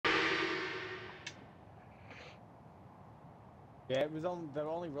Yeah, it was only the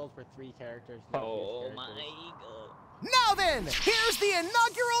only rules for 3 characters. Oh my god. Now then, here's the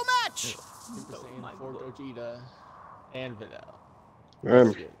inaugural match! Super Saiyan 4 Gogeta and Videl.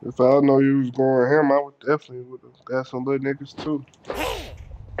 Man, if I know you was going him, I would definitely would have got some little niggas too.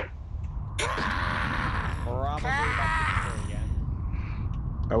 Probably about to again.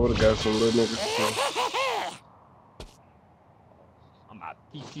 I would have got some little niggas too. I'm about to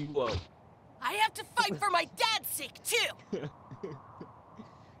beat you up. I have to fight for my dad's sake, too!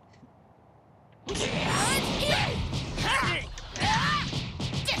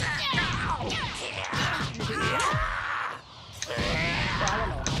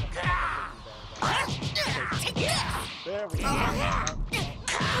 There we go.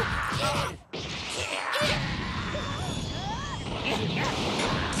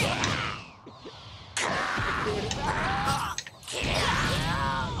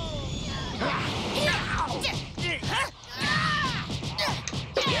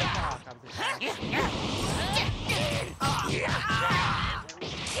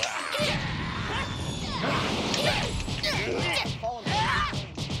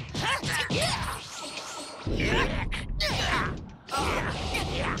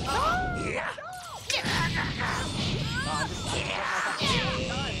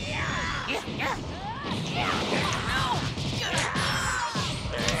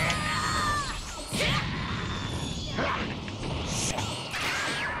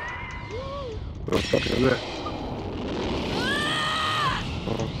 What the fuck is that?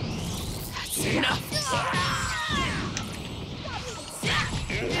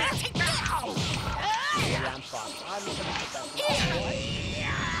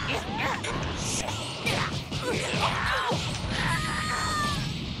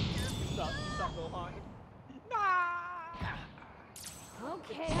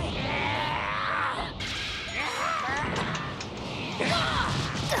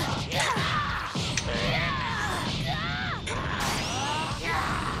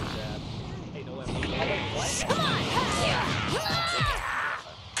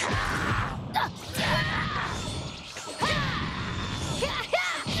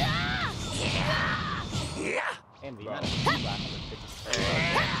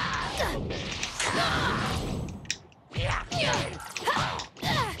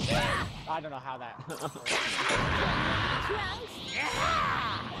 I don't know how that. Yeah,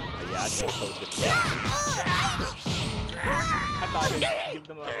 I just posted it. I thought I'd give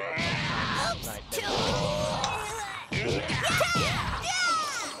them a night.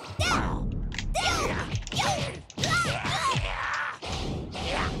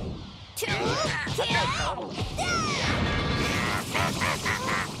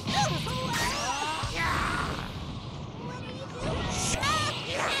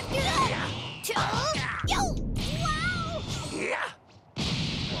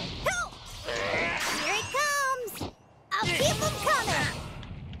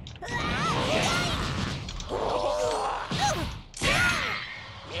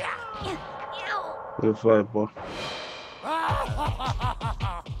 Good fight, boy.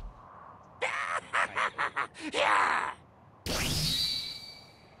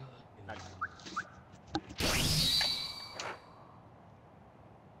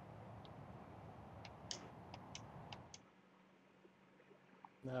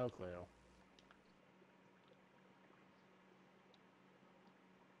 No clue.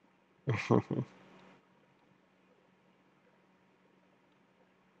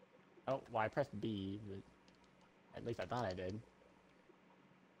 Oh, well, I pressed B, but at least I thought I did.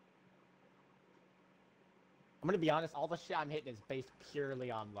 I'm gonna be honest, all the shit I'm hitting is based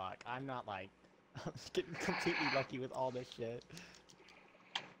purely on luck. I'm not like, I'm just getting completely lucky with all this shit.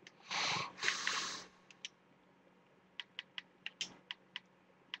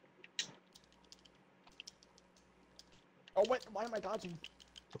 Oh wait, why am I dodging?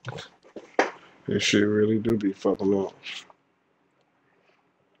 This shit really do be fucking up.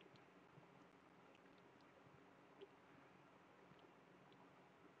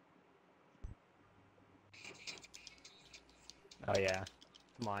 Oh yeah.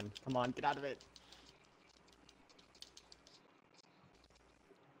 Come on, get out of it.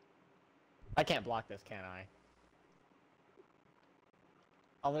 I can't block this, can I?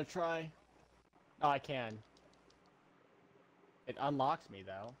 I'm gonna try. Oh, I can. It unlocks me,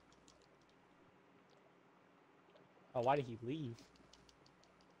 though. Oh, why did he leave?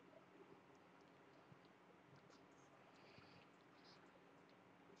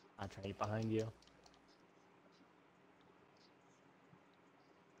 I'll try to get behind you.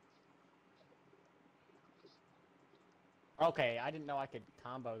 Okay, I didn't know I could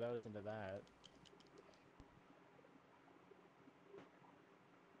combo those into that.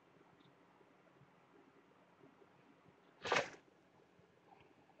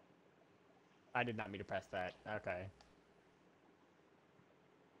 I did not mean to press that. Okay.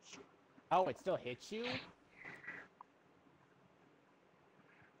 Oh, it still hits you?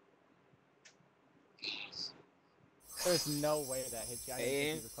 There's no way that hits you. I didn't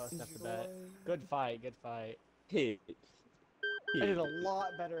think you were close enough to bet. Good fight, good fight. Hit. I did a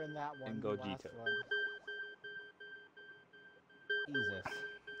lot better in that one And than go the last Gito. one. Jesus.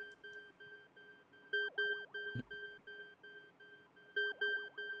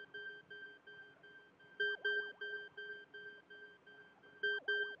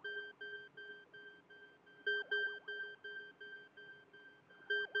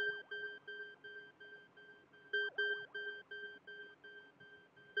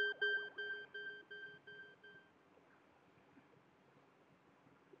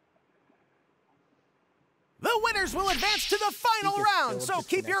 The winners will advance to the final He just round, still so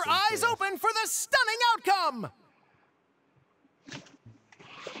keep your disconnected eyes to us. open for the stunning outcome!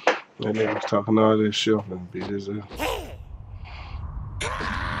 That nigga was talking all this shit and beat his ass.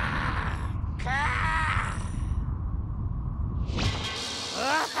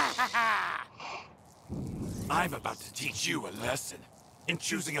 I'm about to teach you a lesson in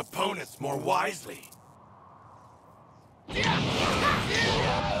choosing opponents more wisely.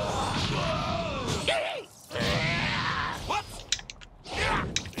 What?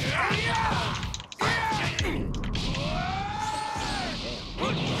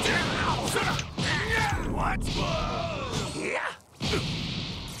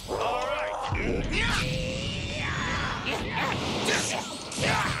 All right.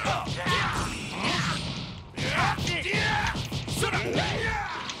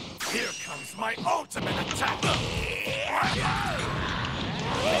 Here comes my ultimate attack.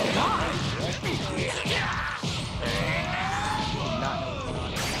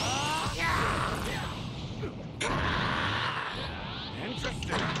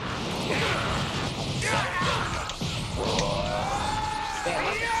 Interesting.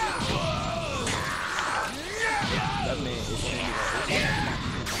 That man is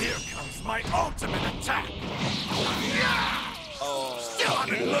Here comes my ultimate attack. Oh. Still on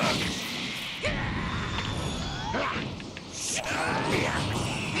it, look.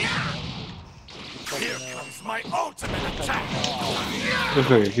 Here comes my ultimate attack. This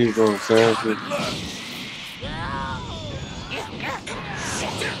nigga keep going savage.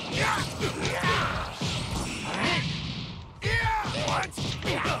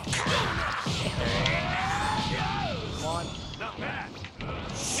 Not bad.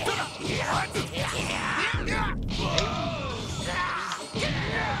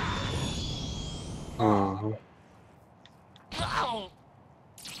 Uh-huh.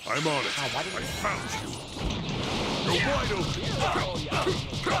 I'm on it. I found you. You're wide open.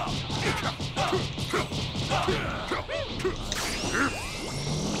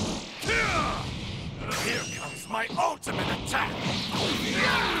 Here comes my ultimate attack.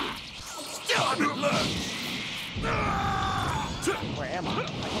 Still on it, look. Where am I?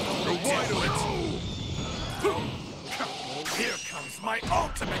 You're wide open. Here comes my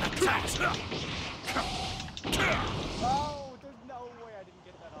ultimate attack. Oh, there's no way I didn't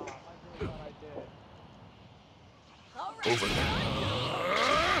get that off. I really thought I did. Over there.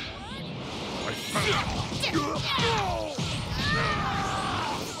 I found you.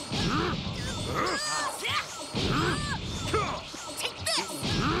 Take this!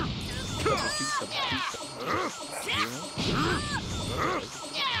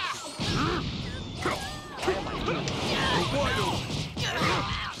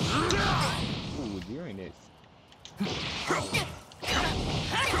 Ooh, Jiren is.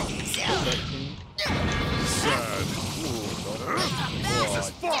 Sad. This is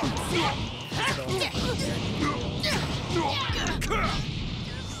far.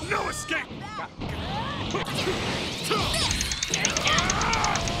 No escape.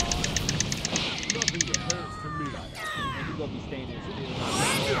 Nothing compares to me. And you gonna be staying in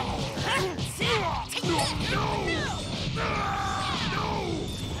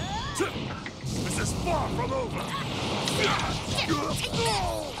This is far from over.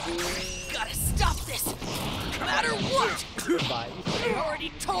 Gotta stop this! No matter what! Goodbye. I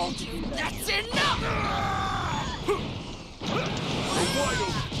already told you, that's enough!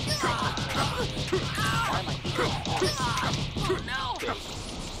 Oh no!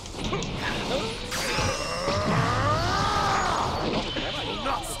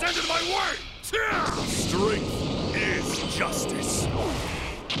 Not stand in my way! Strength is justice.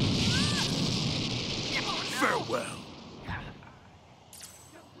 Farewell.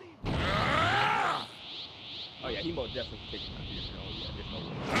 Oh yeah, he most definitely kicked my feet. Oh yeah, there's no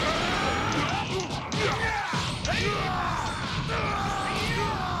way.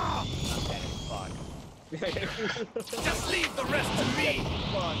 Just leave the rest to me.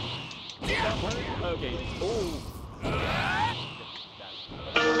 Okay. Oh.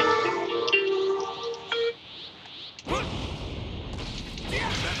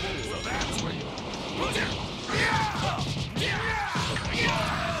 So that's where you.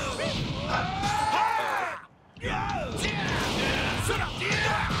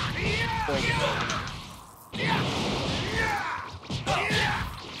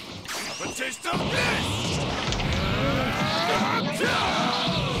 Have a taste of this.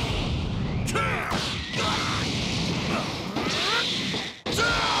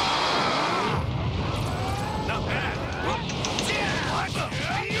 Not bad.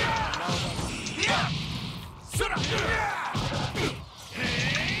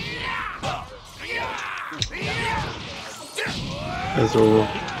 That's all.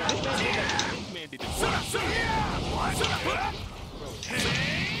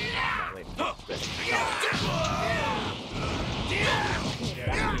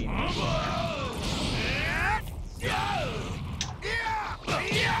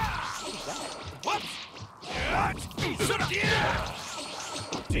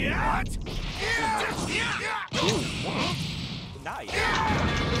 Nice.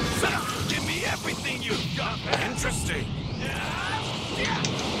 Give me everything you've got. Interesting.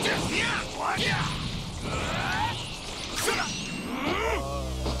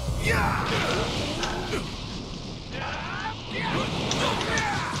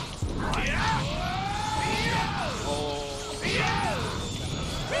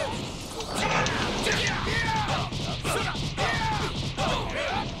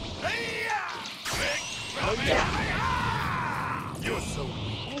 You're so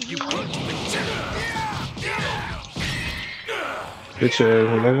weak. You can't even Bitch ass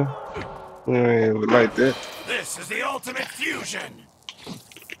nigga. You ain't like that. This is the ultimate fusion.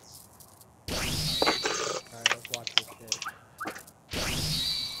 Alright, let's watch this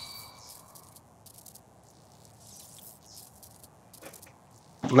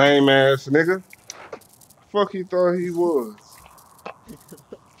shit. Lame ass nigga. Fuck he thought he was.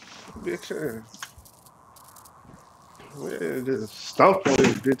 Bitch ass. Yeah, just stomp on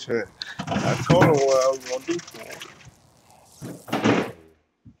his bitch ass. I told him what I was gonna do for him.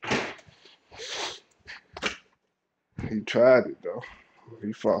 He tried it though.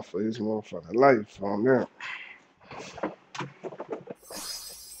 He fought for his motherfucking life on that.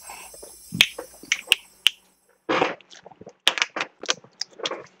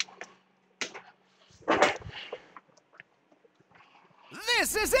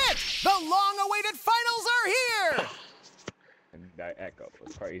 This is it! The long-awaited finals are here! And that echo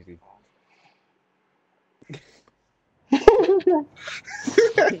was crazy.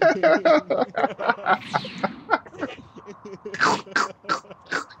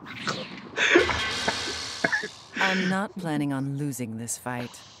 I'm not planning on losing this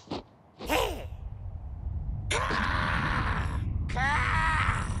fight.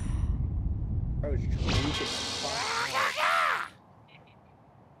 Bro, it's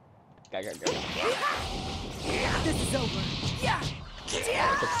true. Go. This is over. Yeah!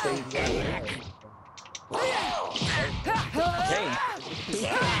 That's a crazy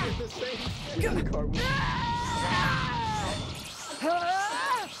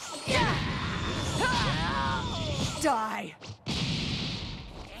Die!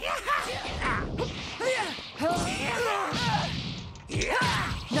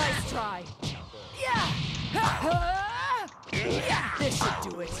 Nice try! This should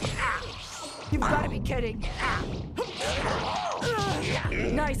do it! You've got to be kidding!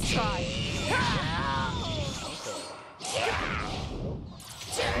 Nice try!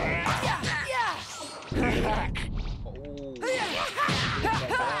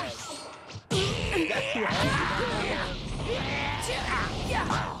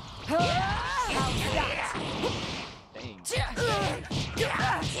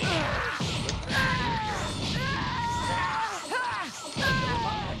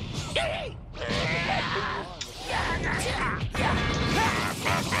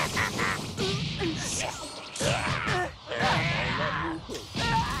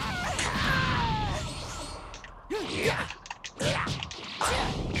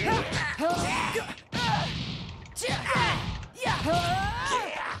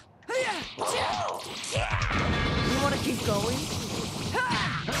 You want to keep going?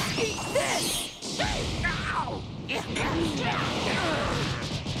 Eat this!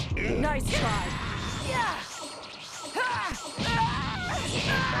 Nice try.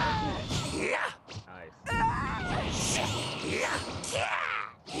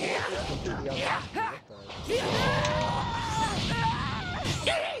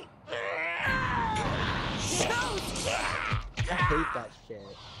 hate that shit.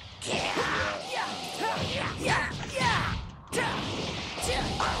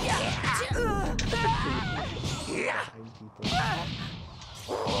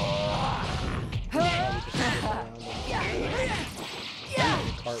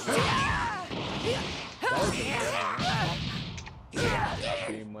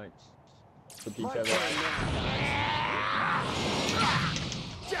 Pretty much. Took each other out.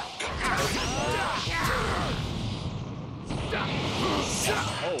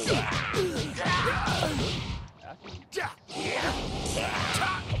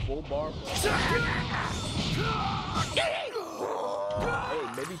 A full bar. Hey,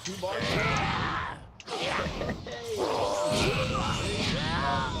 maybe 2 bars.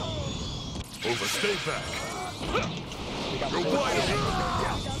 Overstay back. You're wide open.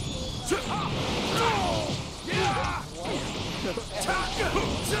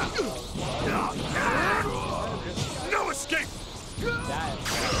 No escape.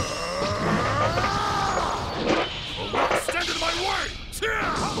 Stand in my way.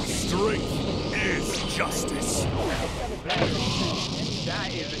 Strength is justice.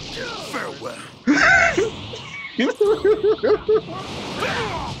 Farewell. You're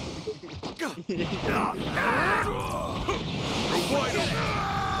wide open.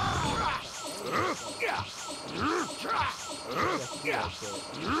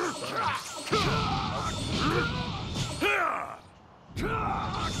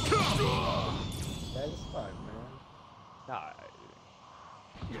 That is fun, man.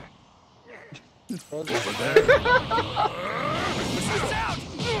 Over there.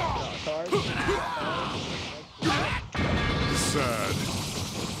 Sad.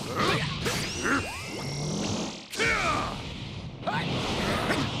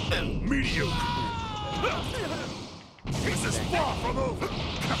 Mediocre. This is far from over.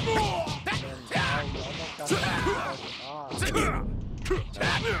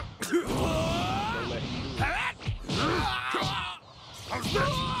 How's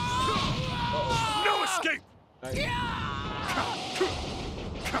this? No escape. This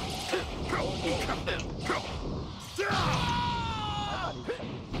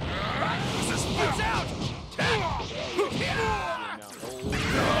is out.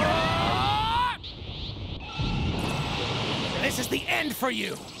 This is the end for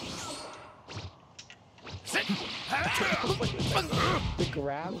you! The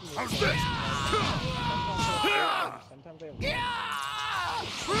grab. How's this? Sometimes they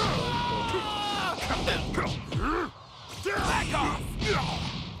Back off!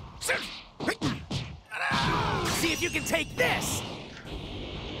 See if you can take this!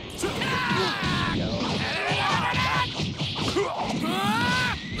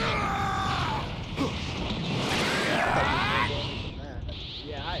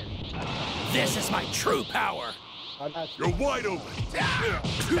 This is my true power! You're wide open. This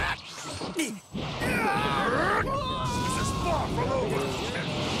is far from over.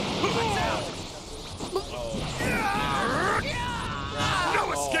 No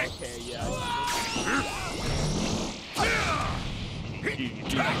escape.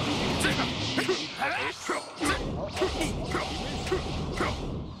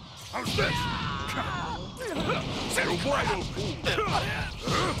 How's this? You're wide open.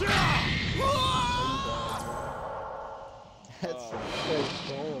 That's so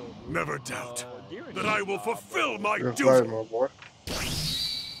cool. Never doubt that I will fulfill my Good duty. fight, my boy.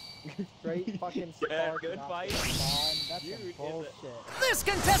 Straight fucking Yeah, spark, good not fight. spawn. That's some Dude, bullshit. This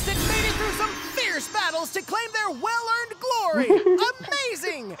contestant made it through some fierce battles to claim their well-earned glory.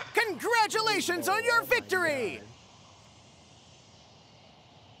 Amazing! Congratulations on your victory!